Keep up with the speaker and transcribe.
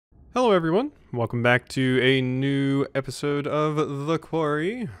Hello everyone, welcome back to a new episode of The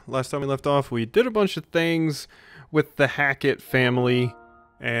Quarry. Last time we left off, we did a bunch of things with the Hackett family,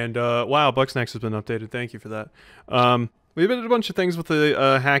 and wow, Bugsnax has been updated, thank you for that. We did a bunch of things with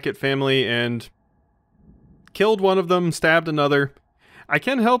the Hackett family, and killed one of them, stabbed another. I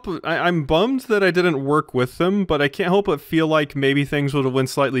can't help, I'm bummed that I didn't work with them, but I can't help but feel like maybe things would have went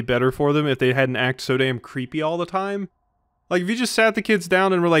slightly better for them if they hadn't acted so damn creepy all the time. Like, if you just sat the kids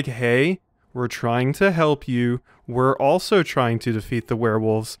down and were like, hey, we're trying to help you, we're also trying to defeat the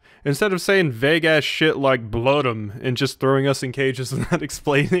werewolves, instead of saying vague-ass shit like, blood 'em, and just throwing us in cages and not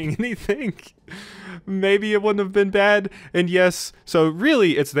explaining anything, maybe it wouldn't have been bad. And yes, so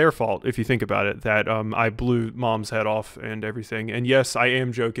really, it's their fault, if you think about it, that I blew Mom's head off and everything. And yes, I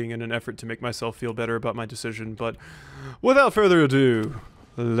am joking in an effort to make myself feel better about my decision, but without further ado,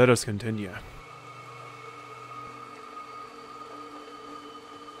 let us continue.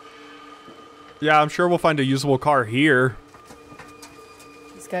 Yeah, I'm sure we'll find a usable car here.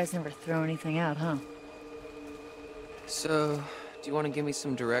 These guys never throw anything out, huh? So, do you want to give me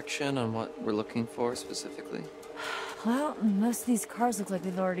some direction on what we're looking for specifically? Well, most of these cars look like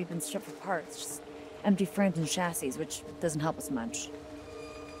they've already been stripped for parts. Just empty frames and chassis, which doesn't help us much.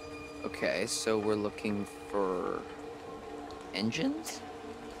 Okay, so we're looking for engines?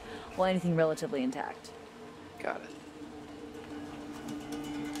 Well, anything relatively intact. Got it.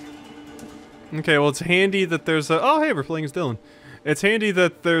 Okay, well, it's handy that there's a... Oh, hey, we're playing as Dylan. It's handy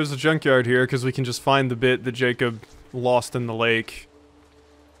that there's a junkyard here, because we can just find the bit that Jacob lost in the lake.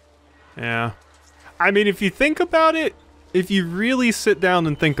 Yeah. I mean, if you think about it, if you really sit down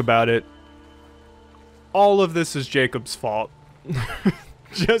and think about it, all of this is Jacob's fault.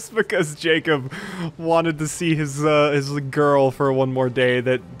 Just because Jacob wanted to see his girl for one more day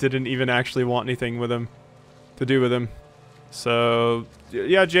that didn't even actually want anything with him, to do with him. So,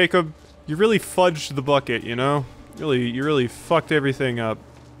 yeah, Jacob... You really fudged the bucket, you know? You really fucked everything up.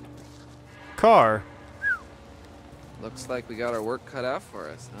 Car. Looks like we got our work cut out for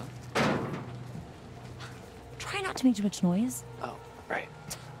us, huh? Try not to make too much noise. Oh, right.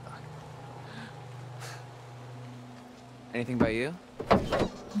 Anything by you?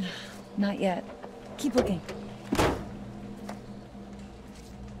 Not yet. Keep looking.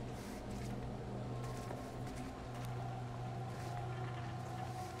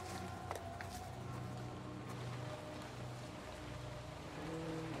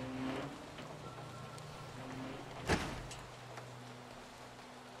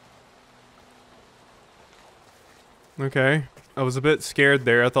 Okay. I was a bit scared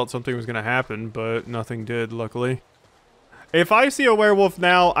there. I thought something was gonna happen, but nothing did, luckily. If I see a werewolf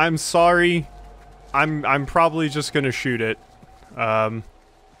now, I'm sorry. I'm probably just gonna shoot it.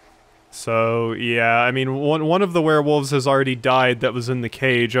 So, yeah, I mean, one of the werewolves has already died that was in the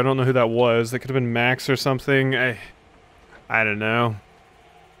cage. I don't know who that was. That could have been Max or something. I don't know.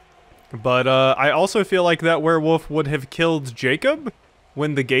 But, I also feel like that werewolf would have killed Jacob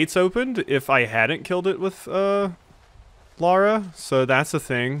when the gates opened if I hadn't killed it with, Lara, so that's a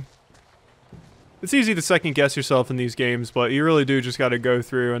thing. It's easy to second guess yourself in these games, but you really do just gotta go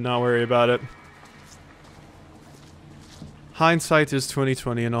through and not worry about it. Hindsight is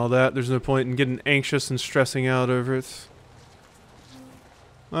 20/20 and all that. There's no point in getting anxious and stressing out over it.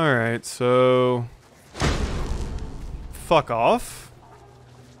 Alright, so... Fuck off.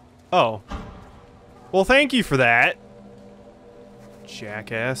 Oh. Well, thank you for that.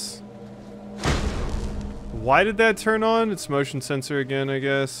 Jackass. Why did that turn on? It's motion sensor again, I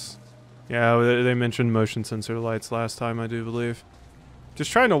guess. Yeah, they mentioned motion sensor lights last time, I do believe.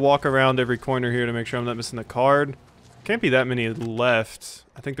 Just trying to walk around every corner here to make sure I'm not missing a card. Can't be that many left.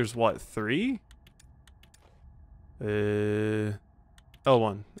 I think there's, what, 3? L1.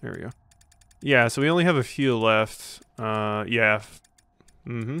 There we go. Yeah, so we only have a few left. Yeah.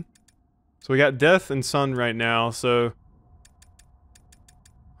 Mm-hmm. So we got Death and Sun right now, so...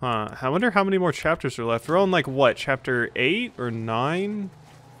 Huh, I wonder how many more chapters are left. We're on, like, what, chapter 8 or 9?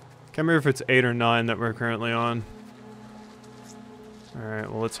 Can't remember if it's 8 or 9 that we're currently on. Alright,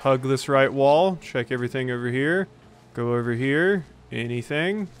 well, let's hug this right wall. Check everything over here. Go over here.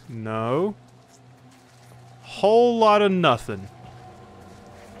 Anything? No. Whole lot of nothing.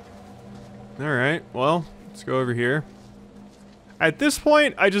 Alright, well, let's go over here. At this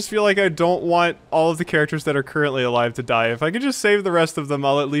point, I just feel like I don't want all of the characters that are currently alive to die. If I could just save the rest of them,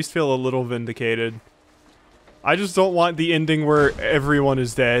 I'll at least feel a little vindicated. I just don't want the ending where everyone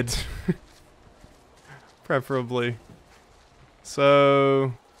is dead. Preferably.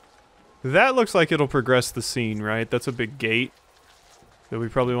 So... That looks like it'll progress the scene, right? That's a big gate. So we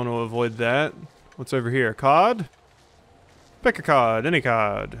probably want to avoid that. What's over here? Cod? Pick a cod. Any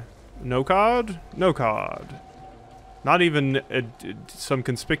cod. No cod? No cod. Not even some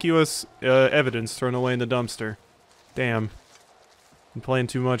conspicuous evidence thrown away in the dumpster. Damn. Been playing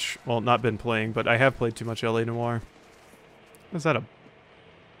too much. Well, not been playing, but I have played too much LA Noire. Is that a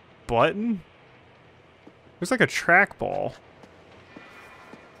button? Looks like a trackball.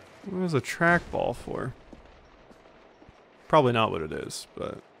 What is a trackball for? Probably not what it is,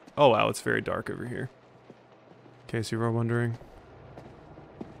 but... Oh wow, it's very dark over here. In case you were wondering.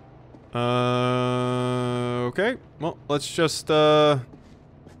 Okay. Well, let's just, I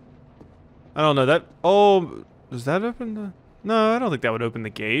don't know, that... Oh, does that open the... No, I don't think that would open the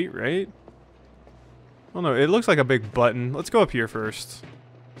gate, right? Oh no, it looks like a big button. Let's go up here first.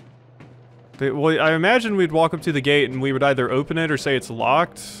 Well, I imagine we'd walk up to the gate and we would either open it or say it's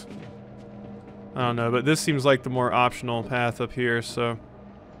locked. I don't know, but this seems like the more optional path up here, so...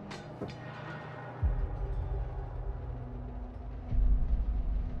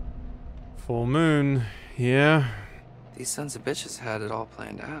 Full moon, yeah. These sons of bitches had it all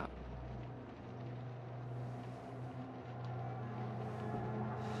planned out.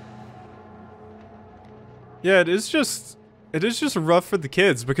 Yeah, it is just rough for the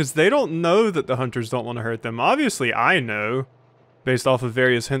kids because they don't know that the hunters don't want to hurt them. Obviously, I know, based off of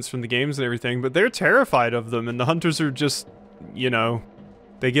various hints from the games and everything, but they're terrified of them, and the hunters are just, you know,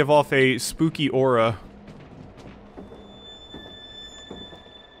 they give off a spooky aura.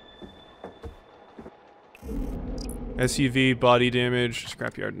 SUV, body damage,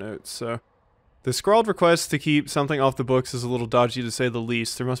 scrapyard notes, so... The scrawled request to keep something off the books is a little dodgy to say the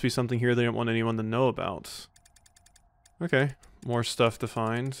least. There must be something here they don't want anyone to know about. Okay, more stuff to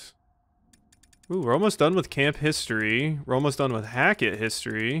find. Ooh, we're almost done with camp history. We're almost done with Hackett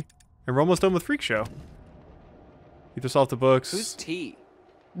history. And we're almost done with Freak Show. Keep this off the books. Who's T?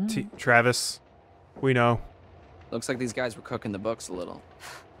 Travis. We know. Looks like these guys were cooking the books a little.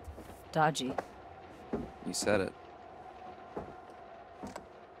 Dodgy. You said it.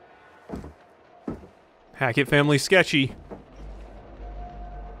 Hackett family sketchy.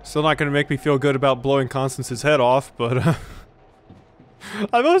 Still not gonna make me feel good about blowing Constance's head off, but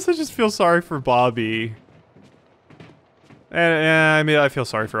I mostly just feel sorry for Bobby. And I mean, I feel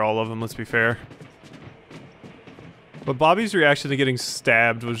sorry for all of them, let's be fair. But Bobby's reaction to getting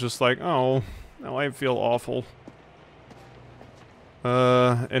stabbed was just like, oh, now I feel awful.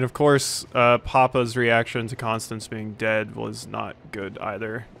 And of course, Papa's reaction to Constance being dead was not good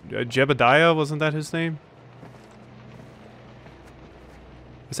either. Jebediah, wasn't that his name?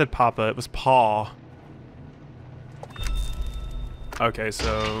 I said Papa, it was Paw. Okay,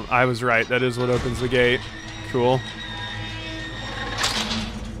 so I was right. That is what opens the gate. Cool.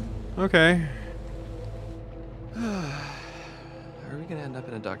 Okay. Are we gonna end up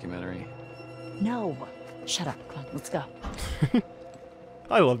in a documentary? No. Shut up. Come on, let's go.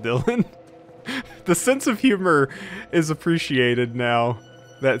 I love Dylan. The sense of humor is appreciated now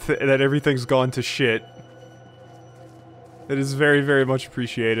that that everything's gone to shit. It is very, very much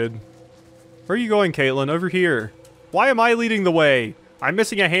appreciated. Where are you going, Caitlin? Over here. Why am I leading the way? I'm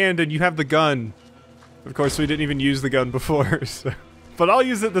missing a hand and you have the gun. Of course, we didn't even use the gun before, so. But I'll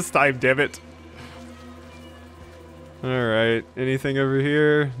use it this time, damn it. Alright, anything over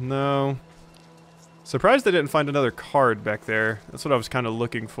here? No. Surprised I didn't find another card back there. That's what I was kind of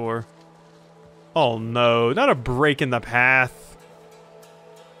looking for. Oh no, not a break in the path.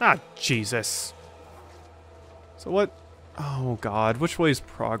 Ah, Jesus. So what? Oh god, which way is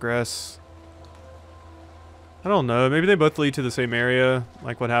progress? I don't know, maybe they both lead to the same area,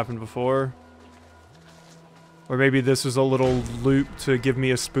 like what happened before. Or maybe this is a little loop to give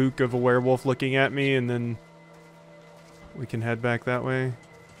me a spook of a werewolf looking at me, and then we can head back that way.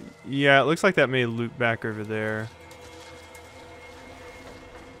 Yeah, it looks like that may loop back over there.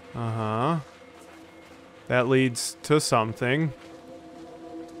 Uh-huh. That leads to something.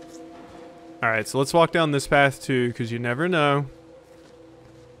 Alright, so let's walk down this path too, because you never know.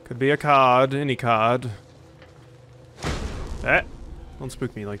 Could be a cod, any cod. Ah! Don't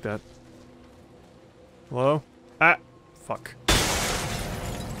spook me like that. Hello? Ah! Fuck.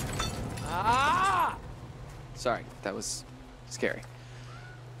 Ah! Sorry, that was scary.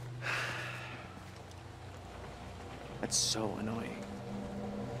 That's so annoying.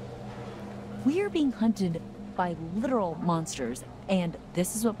 We are being hunted by literal monsters, and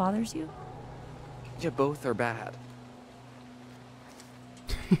this is what bothers you? You both are bad.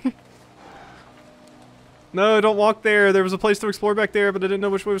 No, don't walk there. There was a place to explore back there, but I didn't know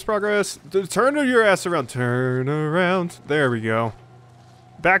which way was progress. Turn your ass around. Turn around. There we go.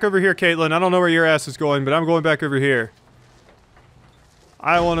 Back over here, Caitlin. I don't know where your ass is going, but I'm going back over here.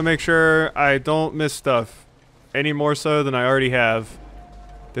 I want to make sure I don't miss stuff. Any more so than I already have.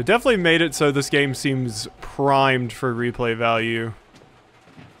 They definitely made it so this game seems primed for replay value.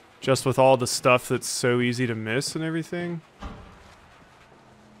 Just with all the stuff that's so easy to miss and everything.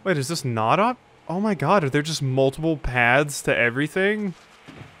 Wait, is this not up? Oh my god, are there just multiple paths to everything?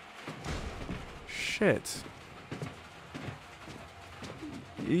 Shit.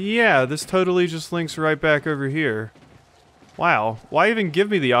 Yeah, this totally just links right back over here. Wow, why even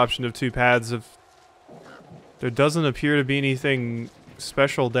give me the option of 2 paths if there doesn't appear to be anything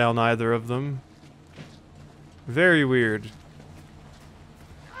special down either of them? Very weird.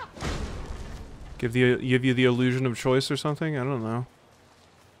 Give you the illusion of choice or something? I don't know.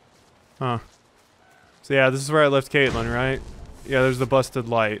 Huh. So yeah, this is where I left Caitlin, right? Yeah, there's the busted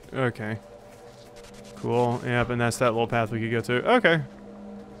light. Okay. Cool. Yep, and that's that little path we could go to. Okay.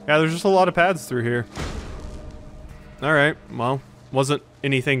 Yeah, there's just a lot of paths through here. Alright, well, wasn't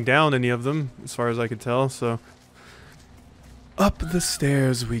anything down any of them, as far as I could tell, so... Up the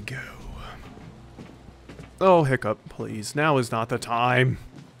stairs we go. Oh, hiccup, please. Now is not the time.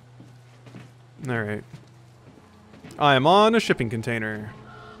 Alright. I am on a shipping container.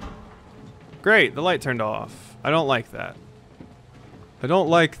 Great, the light turned off. I don't like that. I don't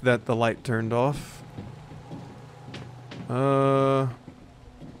like that the light turned off. Well,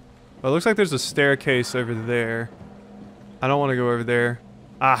 it looks like there's a staircase over there. I don't want to go over there.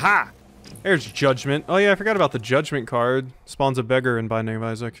 Aha! There's Judgment. Oh yeah, I forgot about the Judgment card. Spawns a beggar in Binding of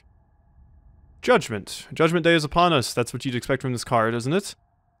Isaac. Judgment. Judgment Day is upon us. That's what you'd expect from this card, isn't it?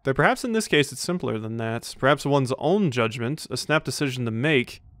 Though perhaps in this case it's simpler than that. Perhaps one's own judgment, a snap decision to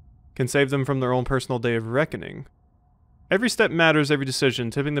make, can save them from their own personal day of reckoning. Every step matters, every decision.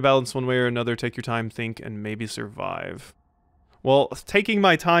 Tipping the balance one way or another, take your time, think, and maybe survive. Well, taking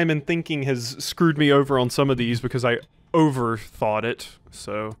my time and thinking has screwed me over on some of these because I overthought it,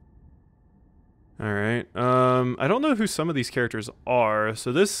 so... Alright, I don't know who some of these characters are.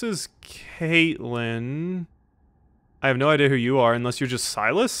 So this is Caitlin. I have no idea who you are, unless you're just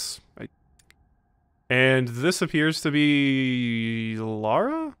Silas? And this appears to be...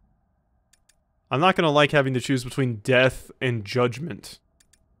 Lara? I'm not gonna like having to choose between death and judgment.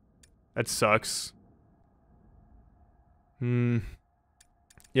 That sucks.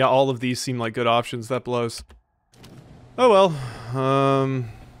 Yeah, all of these seem like good options. That blows. Oh well.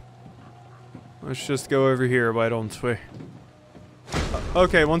 Let's just go over here, why don't we?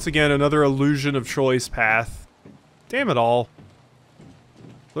 Okay, once again, another illusion of choice path. Damn it all.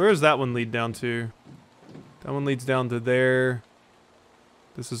 Where does that one lead down to? That one leads down to there.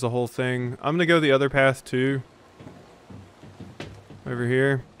 This is the whole thing. I'm gonna go the other path too. Over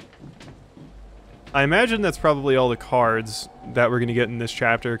here. I imagine that's probably all the cards that we're gonna get in this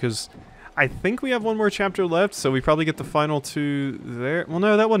chapter, because I think we have one more chapter left, so we probably get the final 2 there. Well,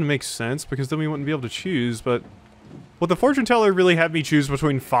 no, that wouldn't make sense, because then we wouldn't be able to choose, but... Would the fortune teller really have me choose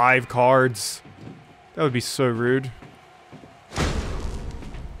between 5 cards? That would be so rude.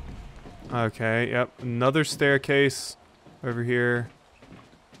 Okay, yep. Another staircase over here.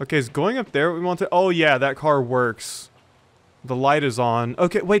 Okay, is going up there what we want to... Oh, yeah, that car works. The light is on.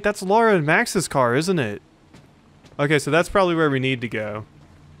 Okay, wait, that's Laura and Max's car, isn't it? Okay, so that's probably where we need to go.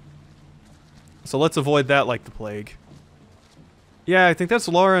 So let's avoid that like the plague. Yeah, I think that's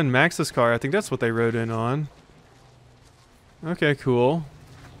Laura and Max's car. I think that's what they rode in on. Okay, cool.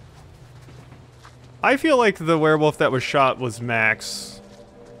 I feel like the werewolf that was shot was Max.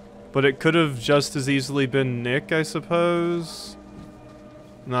 But it could have just as easily been Nick, I suppose.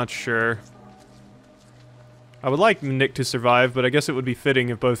 Not sure. I would like Nick to survive, but I guess it would be fitting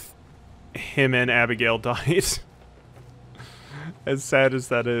if both him and Abigail died. As sad as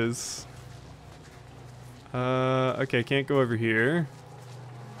that is. Okay, can't go over here.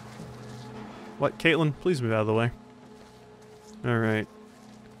 What? Caitlin, please move out of the way. Alright.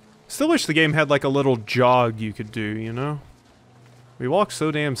 Still wish the game had like a little jog you could do, you know? We walk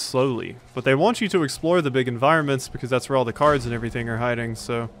so damn slowly. But they want you to explore the big environments because that's where all the cards and everything are hiding,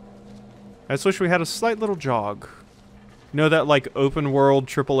 so... I just wish we had a slight little jog. You know that like open world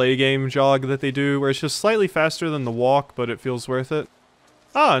AAA game jog that they do, where it's just slightly faster than the walk, but it feels worth it?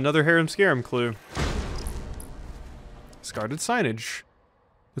 Ah, another Harem Scarum clue. Discarded signage.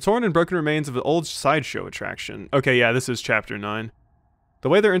 The torn and broken remains of an old sideshow attraction. Okay, yeah, this is chapter 9. The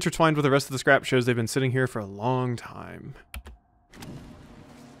way they're intertwined with the rest of the scrap shows they've been sitting here for a long time.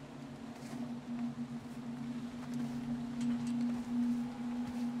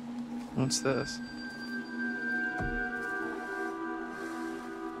 What's this?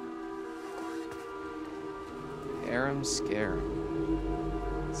 Harem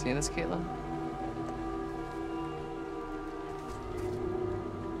Scarum. Seeing this, Caitlin?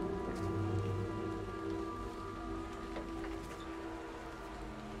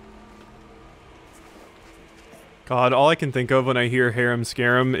 God, all I can think of when I hear Harem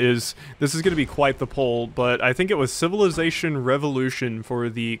Scarum is, this is going to be quite the poll, but I think it was Civilization Revolution for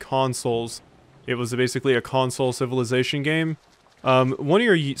the consoles. It was basically a console civilization game. Some of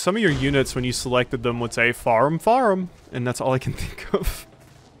your units, when you selected them, would say, farm, and that's all I can think of.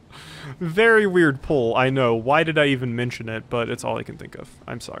 Very weird poll, I know. Why did I even mention it? But it's all I can think of.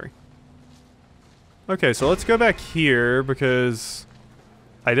 I'm sorry. Okay, so let's go back here, because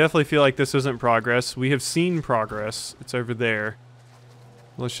I definitely feel like this isn't progress. We have seen progress. It's over there.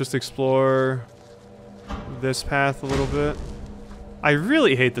 Let's just explore this path a little bit. I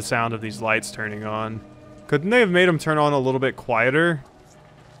really hate the sound of these lights turning on. Couldn't they have made them turn on a little bit quieter?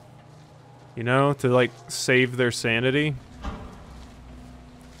 You know, to like save their sanity?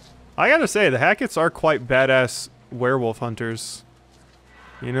 I gotta say, the Hacketts are quite badass werewolf hunters.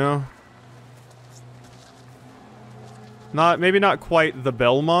 You know? Maybe not quite the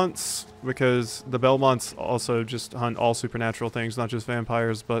Belmonts, because the Belmonts also just hunt all supernatural things, not just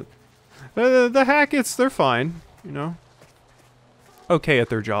vampires, but the Hacketts, they're fine, you know? Okay at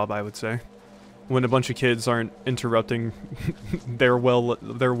their job, I would say. When a bunch of kids aren't interrupting their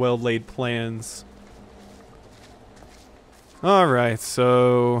well-laid plans. Alright,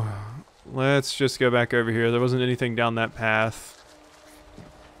 so let's just go back over here. There wasn't anything down that path.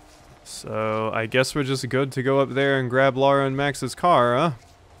 So I guess we're just good to go up there and grab Laura and Max's car, huh?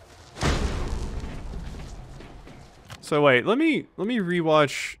 So wait, let me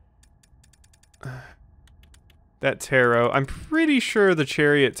rewatch that tarot. I'm pretty sure the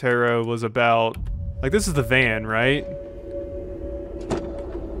Chariot tarot was about, like, this is the van, right?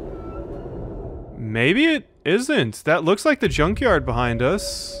 Maybe it isn't. That looks like the Junkyard behind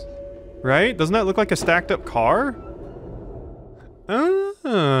us, right? Doesn't that look like a stacked up car?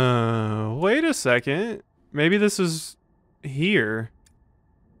 Oh, wait a second. Maybe this is here.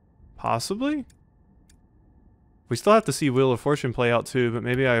 Possibly? We still have to see Wheel of Fortune play out too, but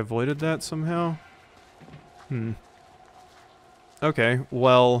maybe I avoided that somehow? Okay,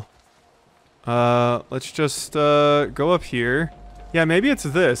 well, let's just go up here. Yeah, maybe it's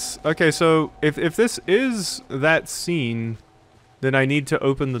this. Okay, so if this is that scene, then I need to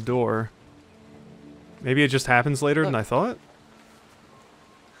open the door. Maybe it just happens later than I thought?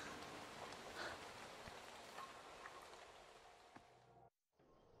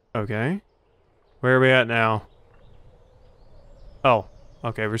 Okay. Where are we at now? Oh,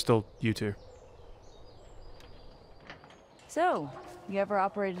 okay, we're still you two. So, you ever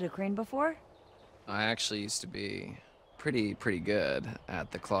operated a crane before? I actually used to be pretty good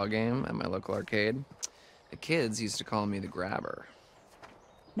at the claw game at my local arcade. The kids used to call me the grabber.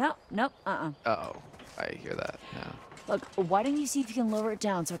 Nope, Uh-oh, I hear that now. Look, why don't you see if you can lower it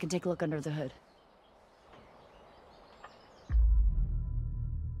down so I can take a look under the hood?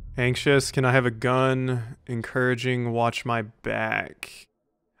 Anxious, can I have a gun? Encouraging, watch my back.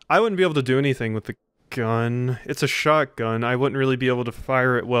 I wouldn't be able to do anything with the gun. It's a shotgun. I wouldn't really be able to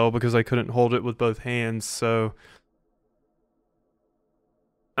fire it well because I couldn't hold it with both hands, so...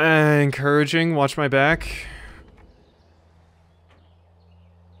 encouraging, watch my back.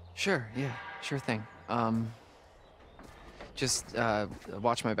 Sure, yeah, sure thing. Just,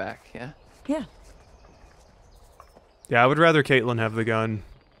 watch my back, yeah? Yeah. Yeah, I would rather Caitlin have the gun.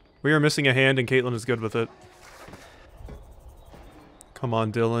 We are missing a hand and Caitlin is good with it. Come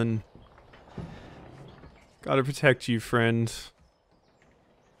on, Dylan. Gotta protect you, friend.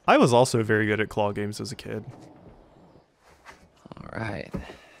 I was also very good at claw games as a kid. Alright.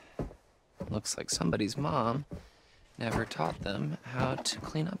 Looks like somebody's mom never taught them how to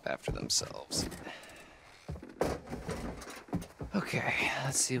clean up after themselves. Okay,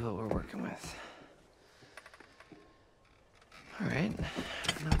 let's see what we're working with. Alright,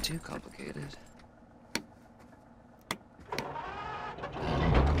 not too complicated.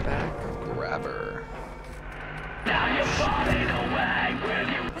 And welcome back, grabber. Now you're falling away.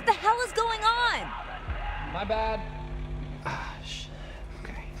 What the hell is going on? My bad. Ah, shit.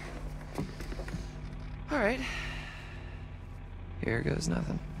 Okay. Alright. Here goes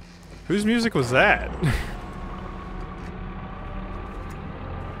nothing. Whose music was that?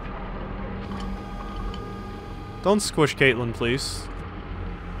 Don't squish Caitlin, please.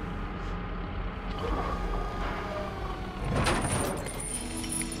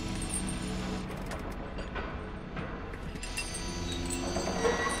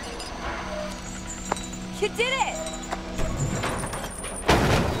 You did it!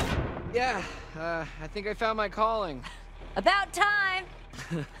 Yeah, I think I found my calling. About time!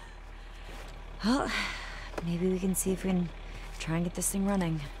 Well, maybe we can see if we can try and get this thing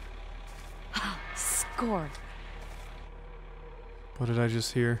running. Score. What did I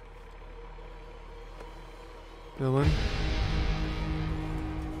just hear? Dylan?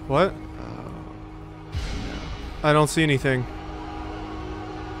 What? No. I don't see anything.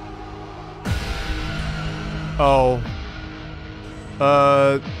 Oh.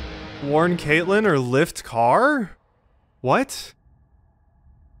 Warn Caitlin or lift car? What?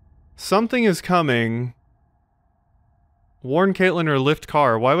 Something is coming. Warn Caitlin or lift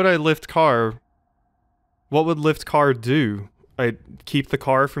car. Why would I lift car? What would lift car do? I keep the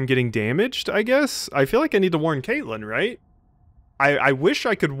car from getting damaged, I guess? I feel like I need to warn Caitlin, right? I wish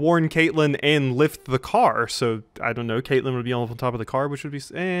I could warn Caitlin and lift the car, so I don't know, Caitlin would be on top of the car, which would be...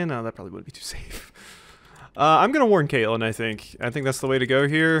 no, that probably would be too safe. I'm gonna warn Caitlin, I think. I think that's the way to go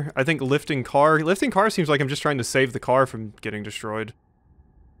here. I think lifting car seems like I'm just trying to save the car from getting destroyed.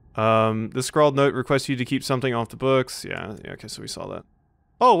 This scrawled note requests you to keep something off the books. Yeah, okay, so we saw that.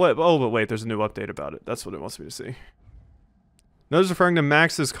 Oh, but wait, there's a new update about it. That's what it wants me to see. Note referring to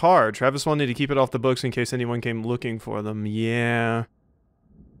Max's car. Travis wanted to keep it off the books in case anyone came looking for them. Yeah.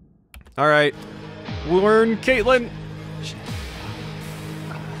 Alright. Warn Caitlin! Shit.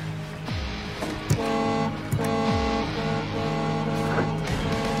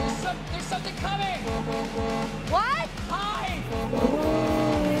 There's something coming! What? Hide!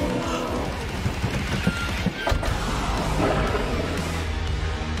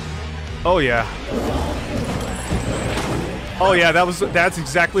 Oh yeah. Oh yeah, that's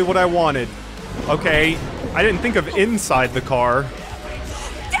exactly what I wanted. Okay, I didn't think of inside the car.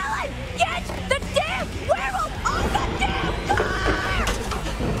 Dylan, get the damn werewolf off the damn car!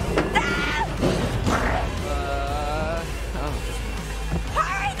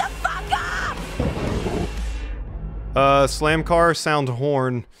 Hurry the fuck up! Slam car, sound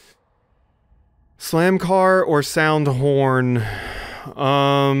horn. Slam car or sound horn?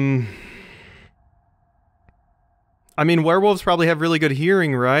 I mean, werewolves probably have really good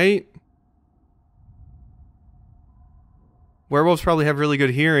hearing, right? Werewolves probably have really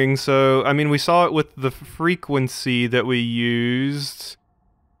good hearing, so, I mean, we saw it with the frequency that we used.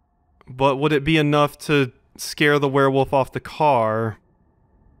 But would it be enough to scare the werewolf off the car?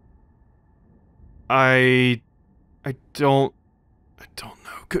 I don't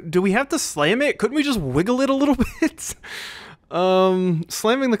know. Do we have to slam it? Couldn't we just wiggle it a little bit?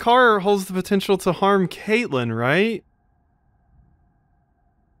 Slamming the car holds the potential to harm Caitlin, right?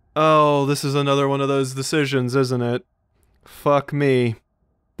 Oh, this is another one of those decisions, isn't it? Fuck me.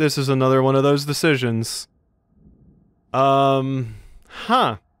 This is another one of those decisions.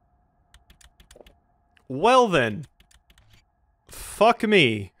 Huh. Well then. Fuck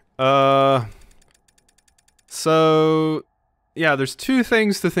me. So, yeah, there's two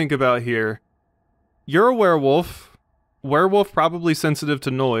things to think about here. You're a werewolf. Werewolf probably sensitive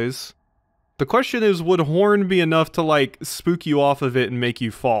to noise. The question is, would horn be enough to, like, spook you off of it and make you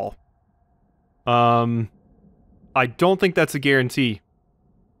fall? I don't think that's a guarantee.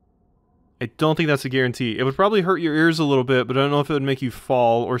 I don't think that's a guarantee. It would probably hurt your ears a little bit, but I don't know if it would make you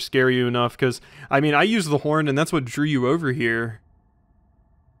fall or scare you enough, because, I mean, I used the horn and that's what drew you over here.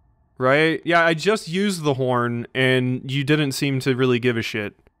 Right? Yeah, I just used the horn and you didn't seem to really give a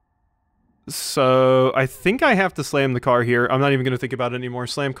shit. So, I think I have to slam the car here. I'm not even going to think about it anymore.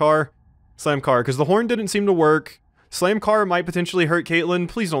 Slam car. Slam car, because the horn didn't seem to work. Slam car might potentially hurt Caitlin.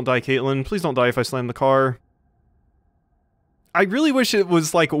 Please don't die, Caitlin. Please don't die if I slam the car. I really wish it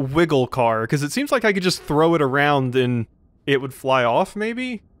was like wiggle car, because it seems like I could just throw it around and it would fly off,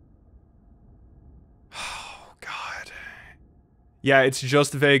 maybe? Oh, God. Yeah, it's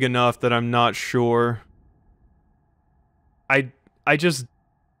just vague enough that I'm not sure. I just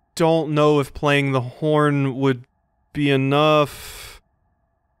don't know if playing the horn would be enough.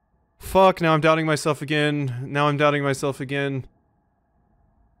 Fuck, now I'm doubting myself again. Now I'm doubting myself again.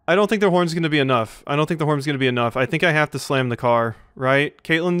 I don't think the horn's gonna be enough. I don't think the horn's gonna be enough. I think I have to slam the car, right?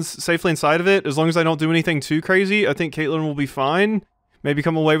 Caitlin's safely inside of it. As long as I don't do anything too crazy, I think Caitlin will be fine. Maybe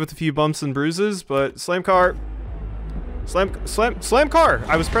come away with a few bumps and bruises, but slam car. Slam car!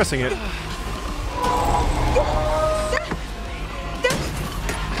 I was pressing it.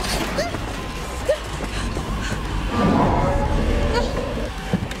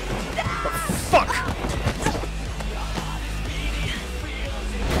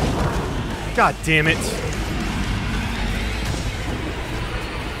 God damn it.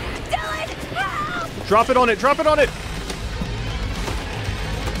 Dylan, help! Drop it on it, drop it on it!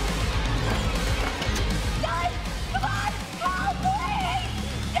 Dylan, come on! Help, please!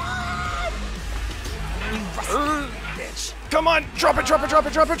 Dylan! Bitch. Come on! Drop it, drop it, drop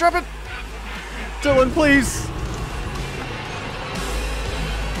it, drop it, drop it! Dylan, please!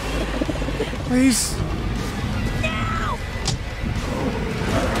 Please. No!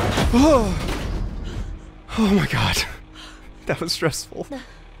 Oh. Oh my god. That was stressful.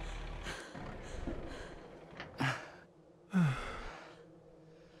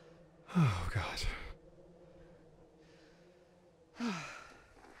 Oh god.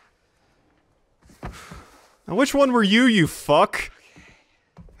 Now which one were you, you fuck?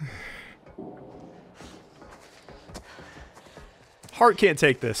 Heart can't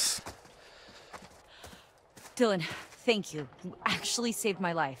take this. Dylan, thank you. You actually saved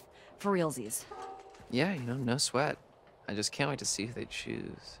my life. For realsies. Yeah, you know, no sweat. I just can't wait to see who they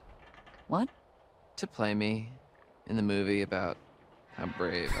choose. What? To play me in the movie about how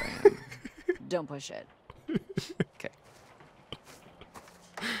brave I am. Don't push it. Okay.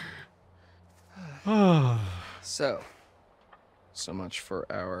 So much for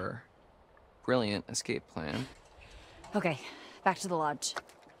our brilliant escape plan. Okay, back to the lodge.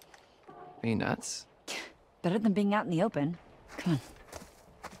 Are you nuts? Better than being out in the open. Come on.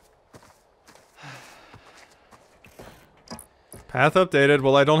 Path updated.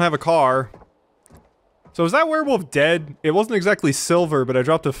 Well, I don't have a car. So is that werewolf dead? It wasn't exactly silver, but I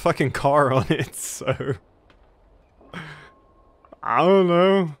dropped a fucking car on it, so... I don't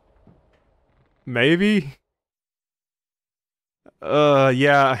know. Maybe?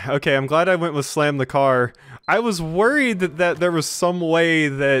 Yeah. Okay, I'm glad I went with slam the car. I was worried that there was some way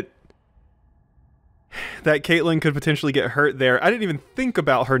that Caitlin could potentially get hurt there. I didn't even think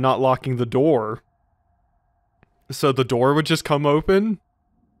about her not locking the door. So the door would just come open?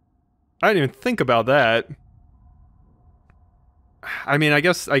 I didn't even think about that. I mean, I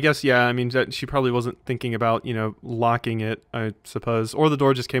guess, yeah, I mean, that she probably wasn't thinking about, you know, locking it, I suppose. Or the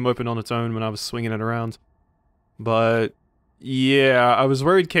door just came open on its own when I was swinging it around. But, yeah, I was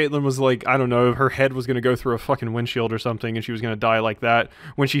worried Caitlin was like, I don't know, her head was gonna go through a fucking windshield or something and she was gonna die like that.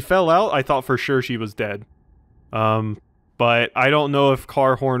 When she fell out, I thought for sure she was dead. But I don't know if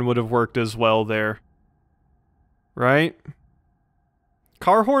car horn would have worked as well there. Right?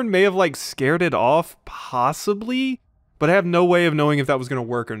 Car horn may have, like, scared it off, possibly, but I have no way of knowing if that was gonna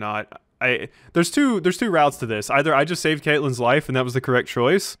work or not. There's two routes to this. Either I just saved Caitlin's life and that was the correct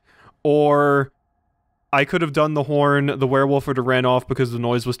choice, or I could have done the horn, the werewolf would have ran off because the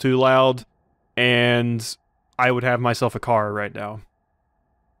noise was too loud, and I would have myself a car right now.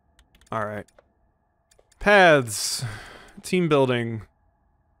 Alright. Paths. Team building.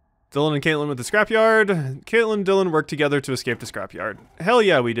 Dylan and Caitlin with the scrapyard. Caitlin and Dylan worked together to escape the scrapyard. Hell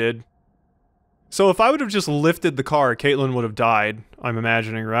yeah, we did. So if I would have just lifted the car, Caitlin would have died, I'm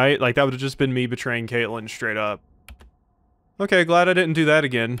imagining, right? Like, that would have just been me betraying Caitlin straight up. Okay, glad I didn't do that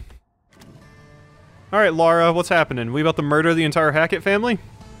again. Alright, Laura, what's happening? We about to murder the entire Hackett family?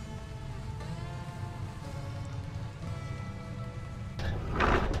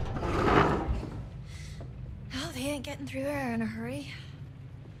 Oh, they ain't getting through there in a hurry.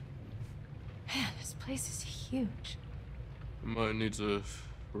 Man, this place is huge. Might need to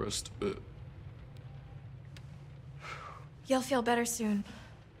rest a bit. You'll feel better soon.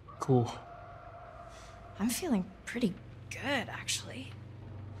 Cool. I'm feeling pretty good, actually.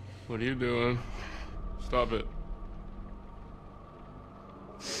 What are you doing? Stop it.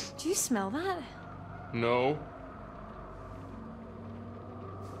 Do you smell that? No.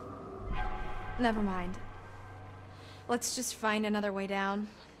 Never mind. Let's just find another way down.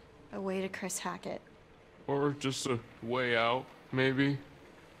 A way to Chris Hackett. Or just a way out, maybe.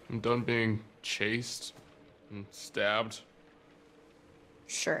 I'm done being chased and stabbed.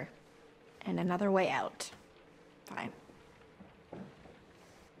 Sure. And another way out. Fine.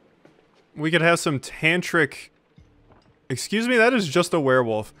 We could have some tantric... Excuse me, that is just a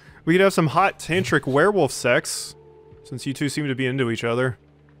werewolf. We could have some hot tantric werewolf sex, since you two seem to be into each other.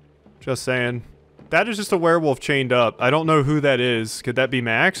 Just saying. That is just a werewolf chained up. I don't know who that is. Could that be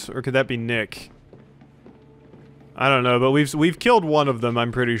Max, or could that be Nick? I don't know, but we've killed one of them,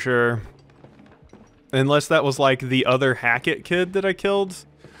 I'm pretty sure. Unless that was like the other Hackett kid that I killed.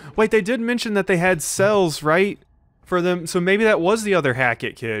 Wait, they did mention that they had cells, right? For them, so maybe that was the other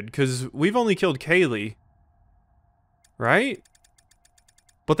Hackett kid, because we've only killed Kaylee. Right?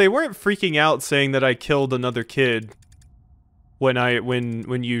 But they weren't freaking out saying that I killed another kid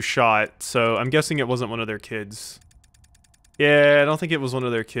when you shot, so I'm guessing it wasn't one of their kids. Yeah, I don't think it was one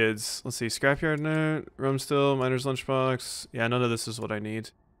of their kids. Let's see, scrapyard note, room still, miner's lunchbox. Yeah, none of this is what I need.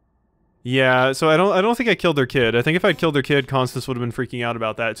 Yeah, so I don't think I killed their kid. I think if I'd killed their kid, Constance would have been freaking out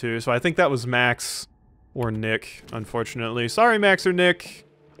about that too. So I think that was Max or Nick, unfortunately. Sorry, Max or Nick.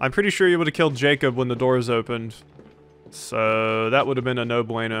 I'm pretty sure you would have killed Jacob when the doors opened. So that would have been a no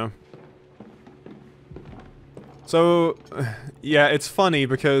bueno. So, yeah, it's funny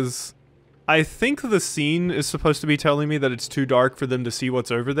because I think the scene is supposed to be telling me that it's too dark for them to see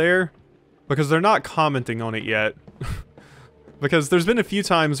what's over there. Because they're not commenting on it yet. Because there's been a few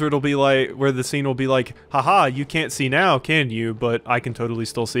times where it'll be like, where the scene will be like, haha, you can't see now, can you? But I can totally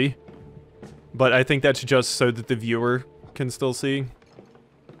still see. But I think that's just so that the viewer can still see.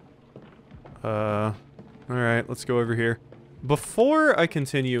 Alright, let's go over here. Before I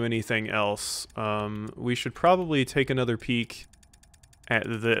continue anything else, we should probably take another peek at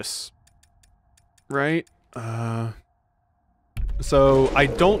this. Right? So, I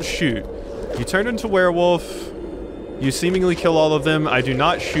don't shoot. You turn into werewolf. You seemingly kill all of them. I do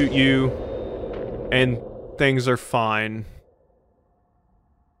not shoot you. And things are fine.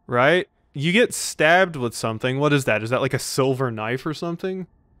 Right? You get stabbed with something. What is that? Is that like a silver knife or something?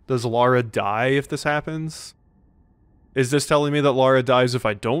 Does Lara die if this happens? Is this telling me that Lara dies if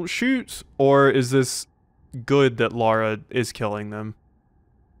I don't shoot? Or is this good that Lara is killing them?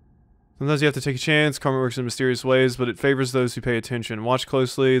 Sometimes you have to take a chance. Karma works in mysterious ways, but it favors those who pay attention. Watch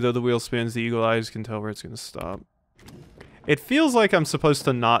closely. Though the wheel spins, the eagle eyes can tell where it's going to stop. It feels like I'm supposed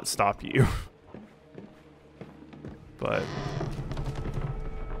to not stop you. But...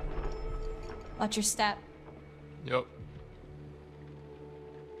 Watch your step. Yep.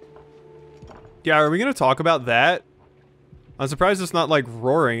 Yeah, are we going to talk about that? I'm surprised it's not, like,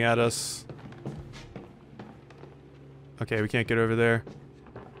 roaring at us. Okay, we can't get over there.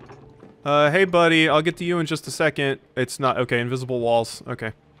 Hey, buddy, I'll get to you in just a second. It's not... Okay, invisible walls.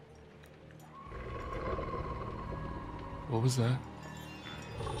 Okay. What was that?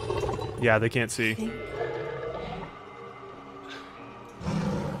 Yeah, they can't see.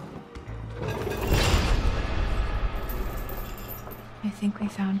 I think we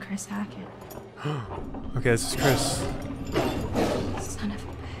found Chris Hackett. Okay, this is Chris. Son of a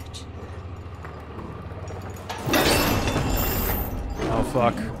bitch. Oh,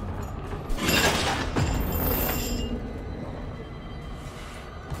 fuck.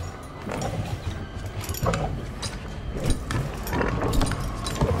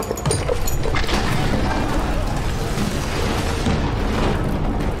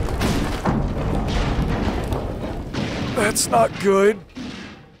 That's not good.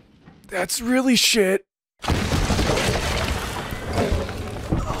 That's really shit.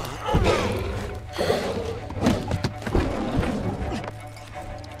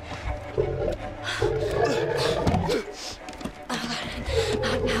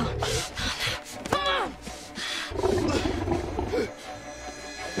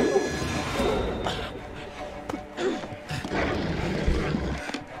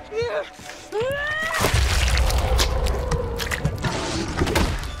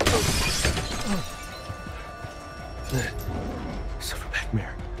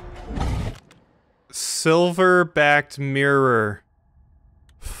 Silver-backed mirror.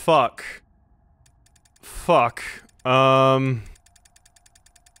 Fuck. Fuck. Let's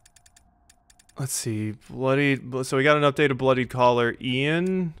see. Bloodied... So we got an updated bloodied collar.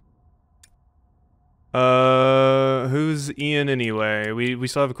 Ian? Who's Ian anyway? We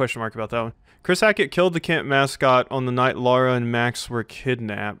still have a question mark about that one. Chris Hackett killed the camp mascot on the night Lara and Max were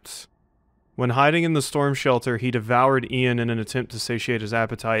kidnapped. When hiding in the storm shelter, he devoured Ian in an attempt to satiate his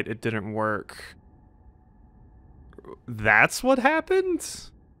appetite. It didn't work. That's what happened?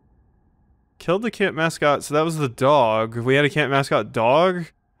 Killed the camp mascot, so that was the dog. We had a camp mascot dog,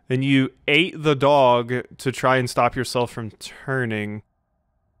 and you ate the dog to try and stop yourself from turning.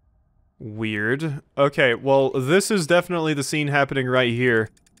 Weird. Okay, well, this is definitely the scene happening right here.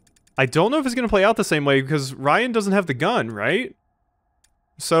 I don't know if it's going to play out the same way, because Ryan doesn't have the gun, right?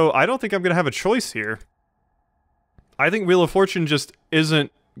 So I don't think I'm going to have a choice here. I think Wheel of Fortune just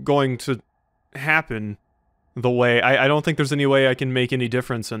isn't going to happen the way... I don't think there's any way I can make any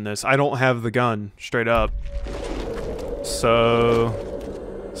difference in this. I don't have the gun, straight up. So...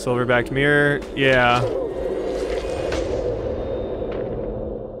 Silverbacked mirror, yeah.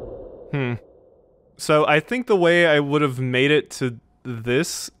 So I think the way I would have made it to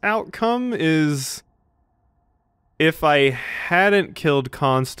this outcome is... if I hadn't killed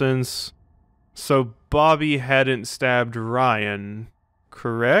Constance, so Bobby hadn't stabbed Ryan,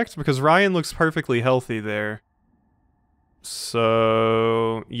 correct? Because Ryan looks perfectly healthy there.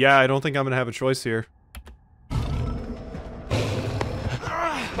 So, yeah, I don't think I'm gonna have a choice here.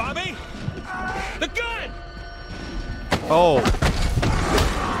 Bobby! The gun! Oh.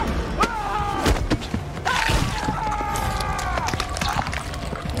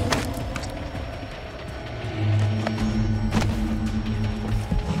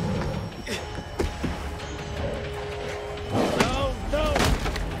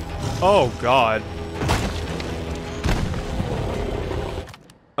 Oh, God.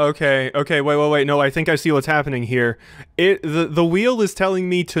 Okay, wait, no, I think I see what's happening here. The wheel is telling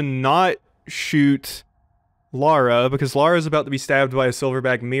me to not shoot Lara, because Lara's about to be stabbed by a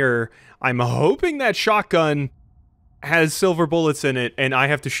silverback mirror. I'm hoping that shotgun has silver bullets in it, and I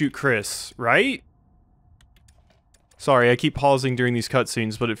have to shoot Chris, right? Sorry, I keep pausing during these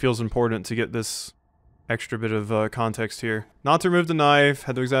cutscenes, but it feels important to get this extra bit of context here. Not to remove the knife,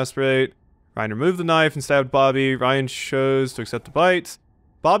 had to exasperate. Ryan removed the knife and stabbed Bobby. Ryan chose to accept the bite.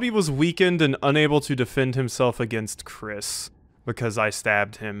 Bobby was weakened and unable to defend himself against Chris because I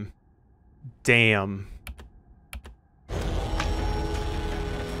stabbed him. Damn.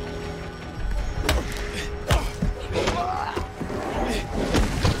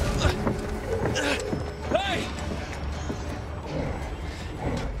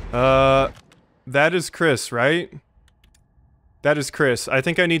 That is Chris, right? That is Chris. I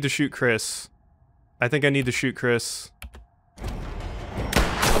think I need to shoot Chris. I think I need to shoot Chris.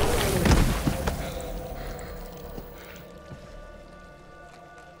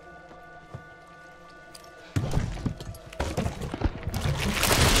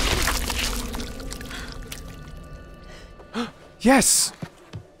 Yes!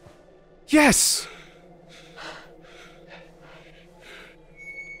 Yes!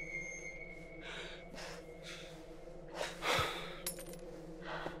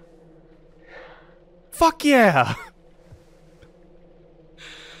 Fuck yeah!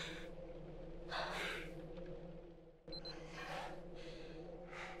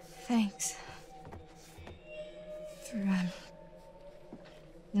 Thanks. For,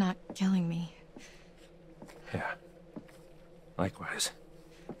 not killing me. Yeah. Likewise.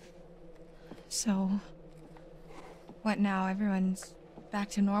 So, what now? Everyone's back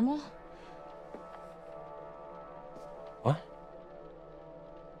to normal? What?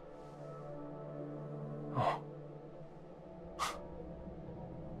 Oh.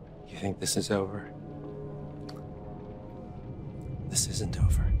 You think this is over? This isn't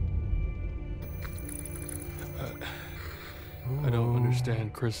over. I don't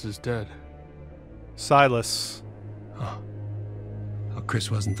understand. Chris is dead. Silas. Oh. Oh,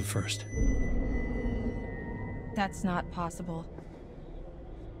 Chris wasn't the first. That's not possible.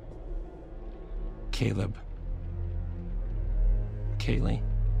 Caleb. Kaylee.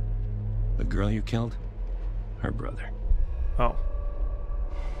 The girl you killed? Her brother. Oh.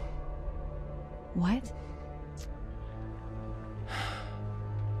 What?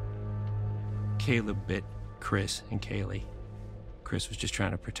 Caleb bit Chris and Kaylee. Chris was just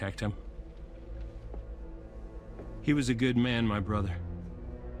trying to protect him. He was a good man, my brother.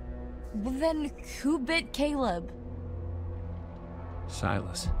 Well, then who bit Caleb?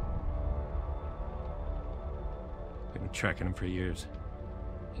 Silas. We've been tracking him for years.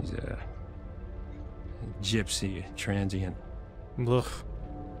 He's a gypsy, transient. Ugh.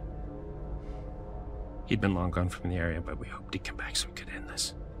 He'd been long gone from the area, but we hoped he'd come back so we could end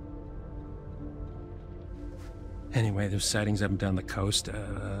this. Anyway, there's sightings up and down the coast.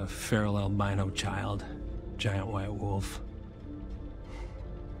 A feral albino child. Giant white wolf.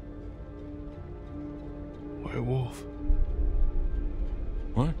 White wolf.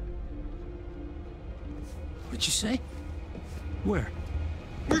 What? What'd you say? Where?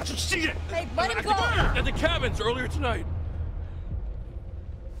 Where'd you see it? Hey, let him go! At the cabins earlier tonight.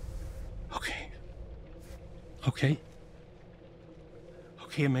 Okay. Okay.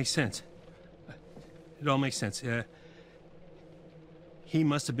 Okay, it makes sense. It all makes sense. He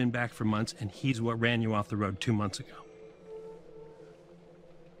must have been back for months, and he's what ran you off the road 2 months ago.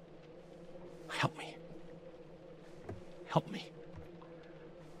 Help me. Help me.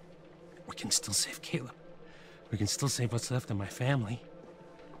 We can still save Caleb. We can still save what's left of my family.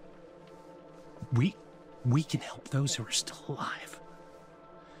 We can help those who are still alive.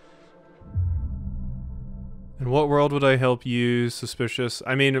 In what world would I help you, suspicious?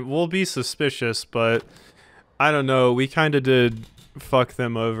 I mean, we'll be suspicious, but I don't know. We kind of did fuck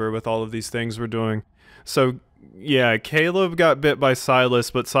them over with all of these things we're doing. So, yeah, Caleb got bit by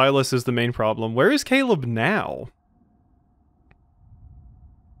Silas, but Silas is the main problem. Where is Caleb now?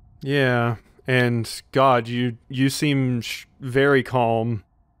 Yeah, and God, you seem very calm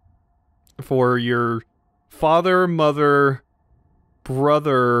for your father, mother,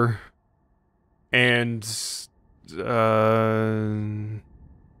 brother, and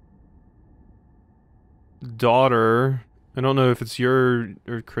daughter. I don't know if it's your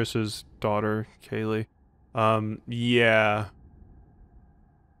or Chris's daughter, Kaylee. Yeah.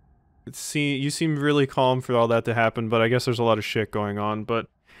 You seem really calm for all that to happen, but I guess there's a lot of shit going on. But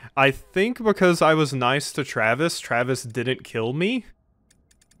I think because I was nice to Travis, Travis didn't kill me.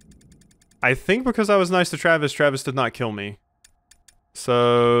 I think because I was nice to Travis, Travis did not kill me.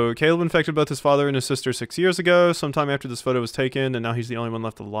 So, Caleb infected both his father and his sister 6 years ago, sometime after this photo was taken, and now he's the only one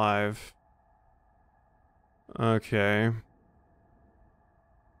left alive. Okay.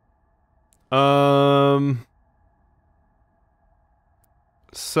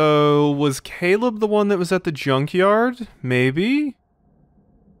 So was Caleb the one that was at the junkyard? Maybe?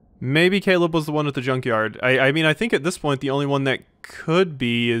 Maybe Caleb was the one at the junkyard. I mean, I think at this point the only one that could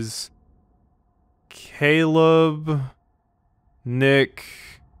be is Caleb, Nick,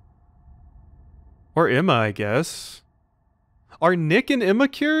 or Emma, I guess. Are Nick and Emma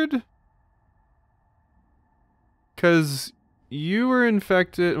cured? Because you were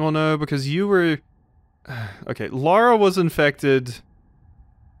infected. Well, no, because you were... Okay, Lara was infected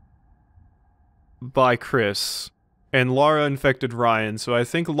by Chris, and Lara infected Ryan, so I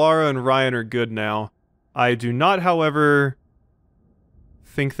think Lara and Ryan are good now. I do not, however,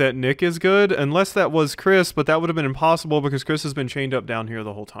 think that Nick is good, unless that was Chris, but that would have been impossible because Chris has been chained up down here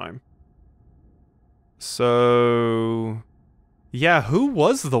the whole time. So... yeah, who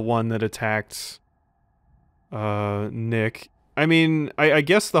was the one that attacked Nick? I mean, I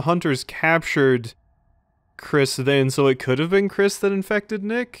guess the hunters captured Chris then, so it could have been Chris that infected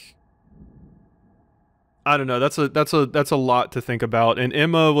Nick? I don't know, that's a lot to think about. And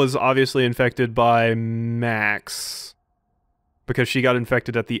Emma was obviously infected by Max, because she got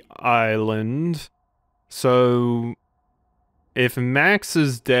infected at the island. So if Max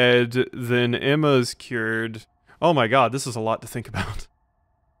is dead, then Emma's cured. Oh my god, this is a lot to think about.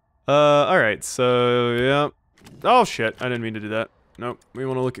 Alright, so, yeah. Oh shit, I didn't mean to do that. Nope, we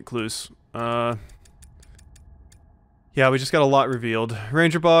want to look at clues. Yeah, we just got a lot revealed.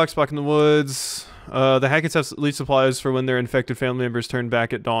 Ranger box, back in the woods. The Hacketts have lead supplies for when their infected family members turn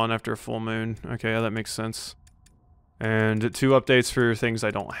back at dawn after a full moon. Okay, yeah, that makes sense. And 2 updates for things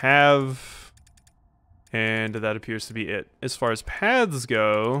I don't have. And that appears to be it. As far as paths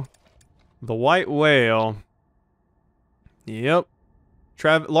go, the white whale. Yep.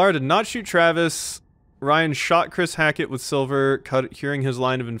 Lara did not shoot Travis. Ryan shot Chris Hackett with silver, curing his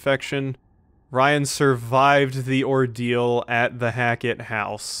line of infection. Ryan survived the ordeal at the Hackett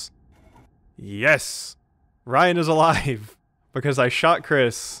house. Yes! Ryan is alive, because I shot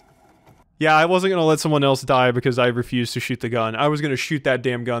Chris. Yeah, I wasn't gonna let someone else die because I refused to shoot the gun. I was gonna shoot that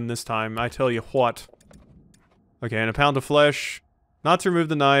damn gun this time, I tell you what. Okay, and a pound of flesh. Not to remove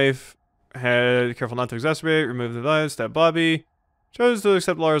the knife. Careful not to exacerbate. Remove the knife. Stab Bobby. Chose to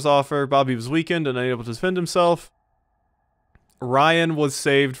accept Lara's offer. Bobby was weakened and unable to defend himself. Ryan was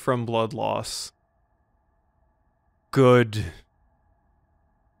saved from blood loss. Good.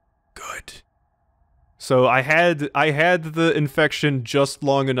 Good. So I had the infection just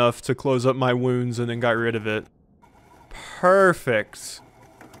long enough to close up my wounds and then got rid of it. Perfect.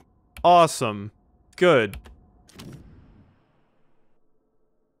 Awesome. Good.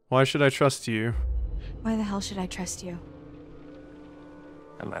 Why should I trust you? Why the hell should I trust you?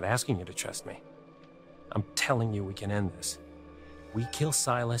 I'm not asking you to trust me. I'm telling you we can end this. We kill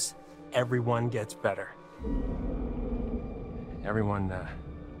Silas, everyone gets better. Everyone,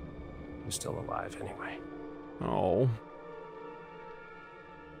 who's still alive anyway. Oh.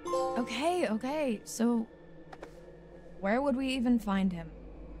 Okay, so... where would we even find him?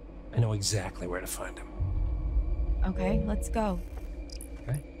 I know exactly where to find him. Okay, let's go.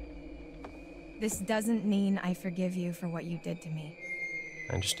 Okay? This doesn't mean I forgive you for what you did to me.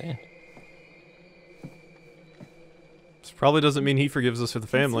 I understand. This probably doesn't mean he forgives us for the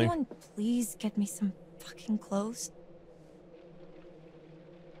family. Can someone please get me some fucking clothes?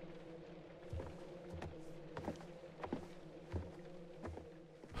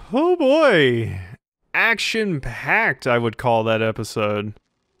 Oh boy. Action-packed, I would call that episode.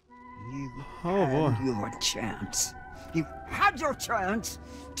 You Oh boy. had your chance. You had your chance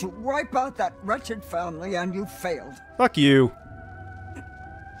to wipe out that wretched family and you failed. Fuck you.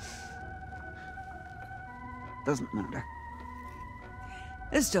 Doesn't matter.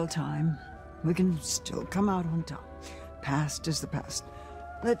 There's still time. We can still come out on top. Past is the past.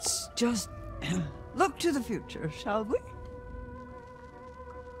 Let's just look to the future, shall we?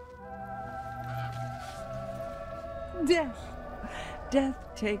 Death. Death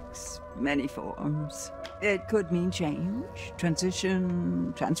takes many forms. It could mean change,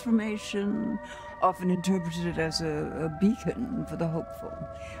 transition, transformation, often interpreted as a beacon for the hopeful.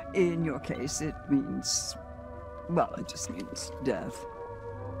 In your case, it means, well, it just means death.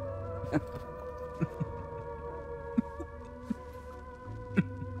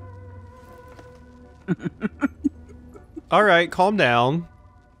 All right, calm down,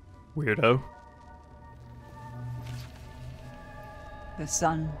 weirdo. The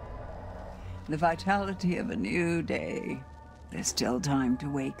sun, the vitality of a new day. There's still time to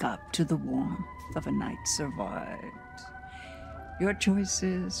wake up to the warmth of a night survived. Your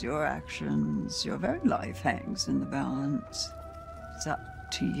choices, your actions, your very life hangs in the balance. It's up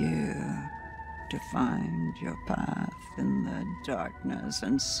to you to find your path in the darkness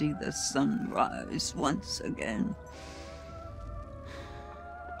and see the sun rise once again.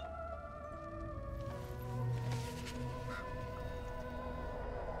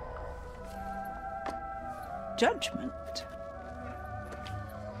 Judgment.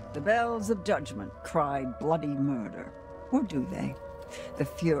 The bells of judgment cry bloody murder. Or do they? The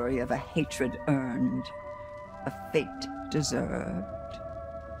fury of a hatred earned, a fate deserved.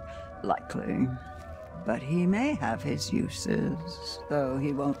 Likely. But he may have his uses, though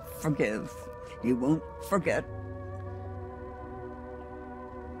he won't forgive. He won't forget.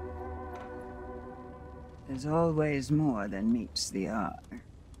 There's always more than meets the eye.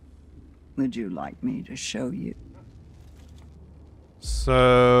 Would you like me to show you?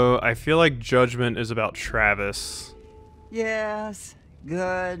 So, I feel like Judgment is about Travis. Yes,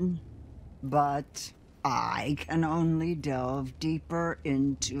 good. But I can only delve deeper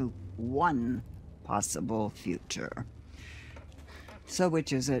into one possible future. So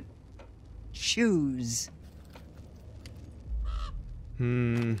which is it? Choose.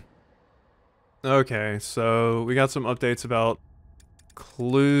 Okay, so we got some updates about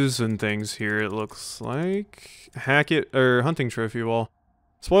clues and things here, it looks like. Hackett, or hunting trophy wall.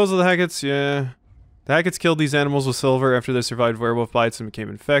 Spoils of the Hacketts, yeah. The Hacketts killed these animals with silver after they survived werewolf bites and became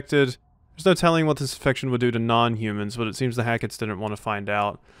infected. There's no telling what this infection would do to non-humans, but it seems the Hacketts didn't want to find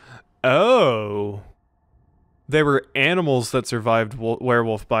out. Oh! They were animals that survived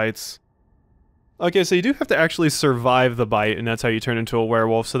werewolf bites. Okay, so you do have to actually survive the bite, and that's how you turn into a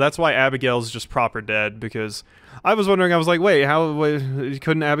werewolf. So that's why Abigail's just proper dead, because I was wondering, I was like, wait,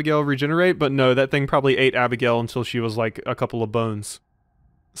 couldn't Abigail regenerate? But no, that thing probably ate Abigail until she was like a couple of bones.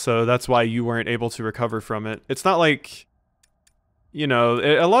 So that's why you weren't able to recover from it. It's not like, you know,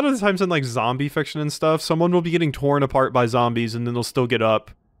 a lot of the times in like zombie fiction and stuff, someone will be getting torn apart by zombies and then they'll still get up,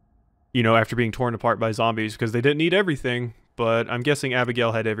 you know, after being torn apart by zombies because they didn't eat everything. But I'm guessing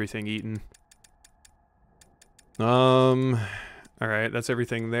Abigail had everything eaten. Alright, that's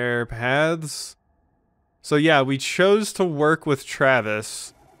everything there. Paths. So yeah, we chose to work with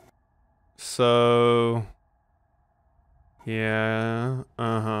Travis. So yeah,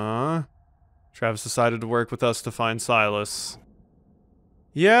 Travis decided to work with us to find Silas.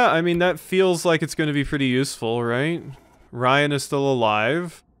 Yeah, I mean, that feels like it's going to be pretty useful, right? Ryan is still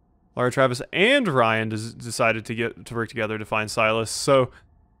alive. Laura, Travis, and Ryan decided to work together to find Silas. So,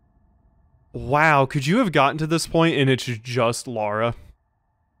 wow, could you have gotten to this point and it's just Laura?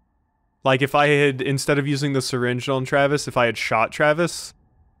 Like, if I had, instead of using the syringe on Travis, if I had shot Travis,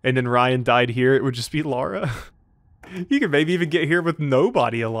 and then Ryan died here, it would just be Laura? You could maybe even get here with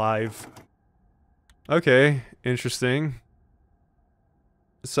nobody alive. Okay, interesting.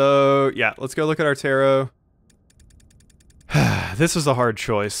 So, yeah, let's go look at our tarot. This is a hard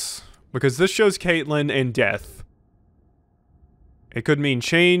choice, because this shows Caitlyn and death. It could mean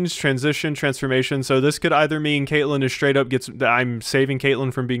change, transition, transformation, so this could either mean Caitlyn is straight up I'm saving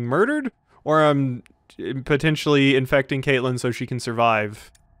Caitlyn from being murdered, or I'm potentially infecting Caitlyn so she can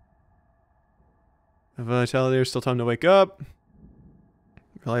survive. Vitality, there's still time to wake up.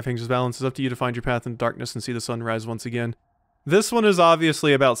 Your life anxious balance is up to you to find your path in the darkness and see the sun rise once again. This one is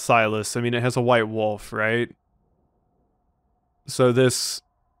obviously about Silas. I mean, it has a white wolf, right? So this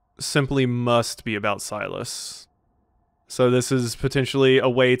simply must be about Silas. So this is potentially a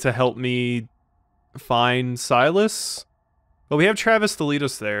way to help me find Silas. But we have Travis to lead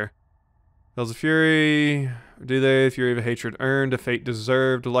us there. Bells of Fury. Do they? Fury of a hatred earned, a fate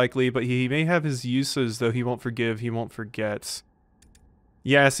deserved, likely. But he may have his uses, though he won't forgive, he won't forget.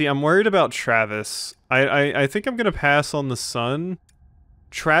 Yeah, see, I'm worried about Travis. I think I'm going to pass on the sun.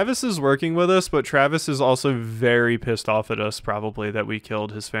 Travis is working with us, but Travis is also very pissed off at us, probably, that we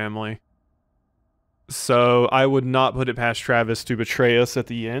killed his family. So I would not put it past Travis to betray us at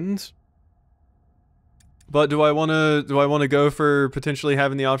the end. But do I want to go for potentially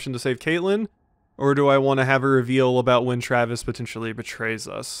having the option to save Caitlyn? Or do I want to have a reveal about when Travis potentially betrays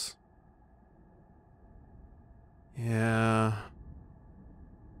us? Yeah.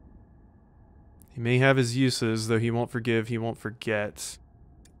 He may have his uses, though he won't forgive, he won't forget.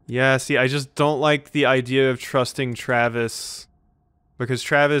 Yeah, see, I just don't like the idea of trusting Travis. Because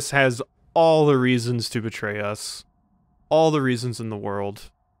Travis has all the reasons to betray us. All the reasons in the world.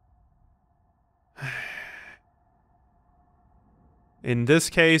 In this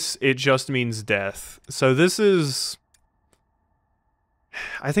case, it just means death. So this is...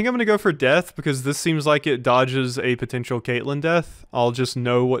 I think I'm going to go for death, because this seems like it dodges a potential Caitlyn death. I'll just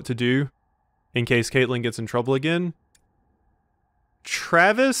know what to do in case Caitlyn gets in trouble again.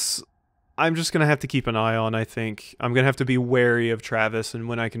 Travis, I'm just gonna have to keep an eye on, I think. I'm gonna have to be wary of Travis and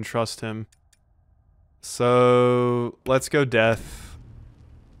when I can trust him. So, let's go death.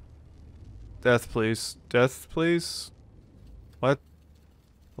 Death, please. Death, please? What?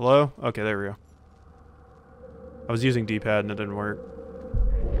 Hello? Okay, there we go. I was using D-pad and it didn't work.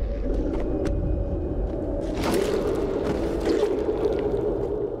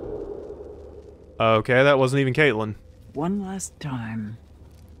 Okay, that wasn't even Caitlin. One last time.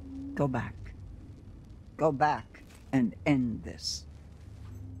 Go back. Go back and end this.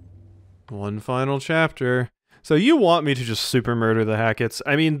 One final chapter. So you want me to just super murder the Hacketts?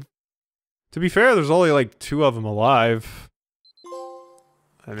 I mean, to be fair, there's only like 2 of them alive.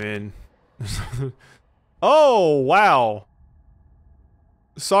 I mean... Oh, wow!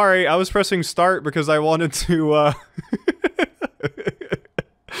 Sorry, I was pressing start because I wanted to,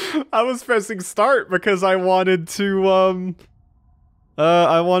 I was pressing start because I wanted to,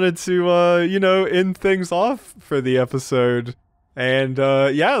 you know, end things off for the episode. And,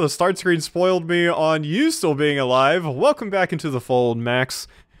 yeah, the start screen spoiled me on you still being alive. Welcome back into the fold, Max.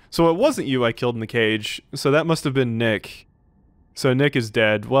 So it wasn't you I killed in the cage, so that must have been Nick. So Nick is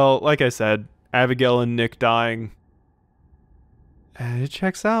dead. Well, like I said, Abigail and Nick dying. And it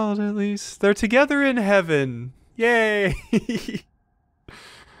checks out, at least. They're together in heaven. Yay!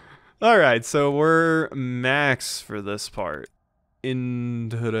 Alright, so we're Max for this part.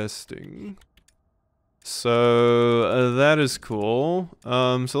 Interesting. So, that is cool.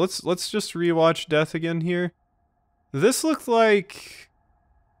 So let's just rewatch Death again here. This looked like...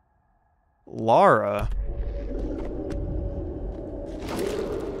 Lara.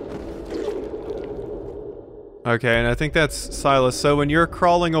 Okay, and I think that's Silas. So when you're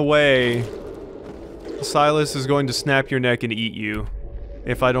crawling away, Silas is going to snap your neck and eat you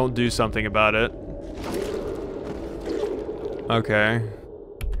if I don't do something about it. Okay.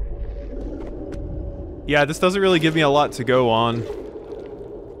 Yeah, this doesn't really give me a lot to go on.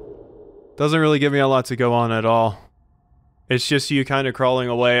 Doesn't really give me a lot to go on at all. It's just you kind of crawling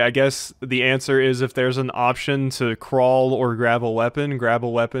away. I guess the answer is if there's an option to crawl or grab a weapon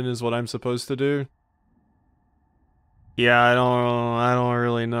is what I'm supposed to do. Yeah, I don't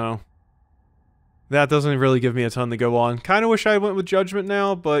really know. That doesn't really give me a ton to go on. Kind of wish I went with Judgment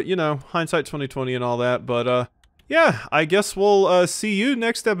now, but, you know, hindsight 2020 and all that. But, yeah, I guess we'll see you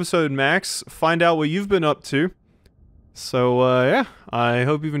next episode, Max. Find out what you've been up to. So, yeah, I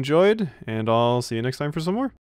hope you've enjoyed, and I'll see you next time for some more.